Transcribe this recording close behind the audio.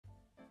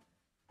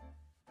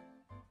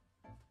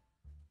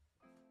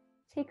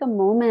Take a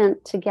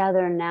moment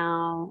together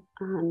now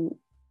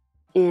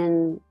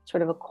in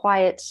sort of a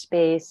quiet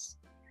space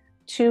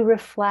to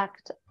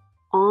reflect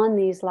on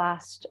these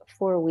last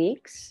 4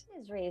 weeks.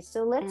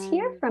 So let's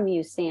hear from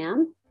you,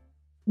 Sam.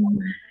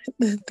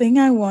 The thing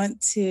I want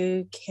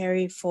to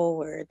carry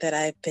forward that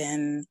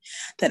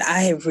I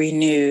have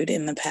renewed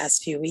in the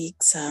past few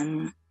weeks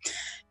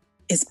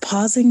is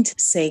pausing to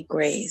say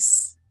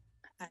grace.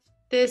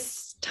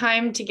 This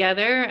time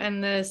together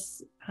and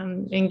this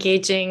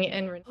engaging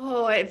in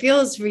it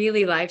feels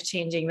really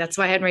life-changing. That's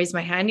why I hadn't raised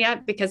my hand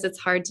yet, because it's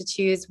hard to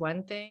choose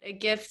one thing. A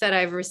gift that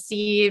I've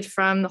received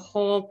from the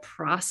whole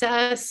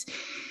process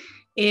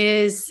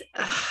is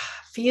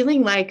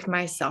feeling like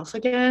myself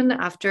again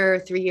after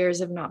 3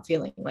 years of not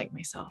feeling like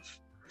myself.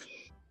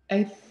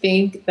 I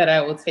think that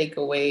I will take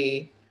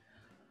away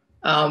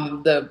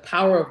the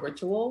power of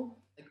ritual,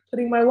 like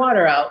putting my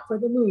water out for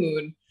the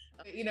moon.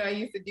 I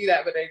used to do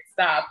that, but I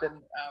stopped. And,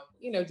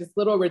 just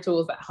little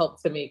rituals that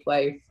help to make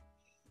life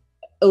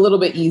a little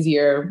bit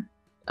easier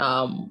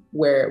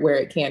where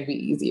it can be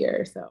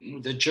easier. So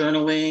the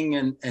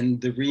journaling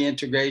and the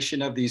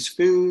reintegration of these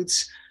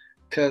foods,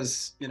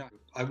 because,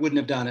 I wouldn't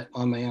have done it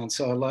on my own.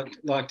 So I'd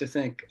like to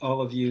thank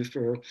all of you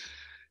for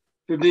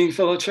being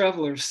fellow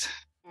travelers.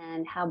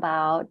 And how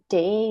about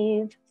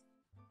Dave?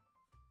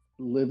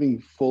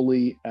 Living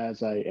fully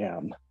as I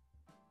am.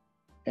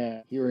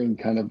 And hearing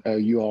kind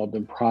of you all have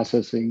been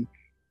processing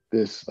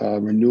this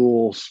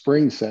renewal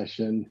spring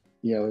session,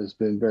 has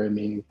been very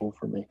meaningful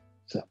for me.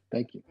 So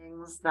thank you.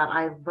 Things that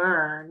I've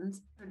learned,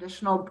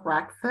 traditional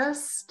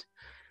breakfast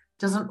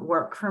doesn't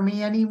work for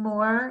me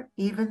anymore,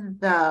 even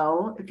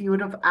though if you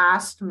would have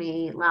asked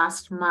me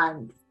last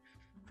month,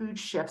 food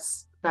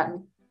shifts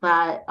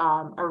that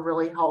are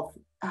really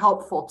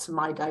helpful to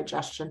my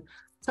digestion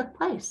took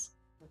place.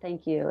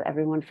 Thank you,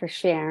 everyone, for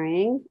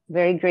sharing.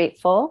 Very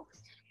grateful.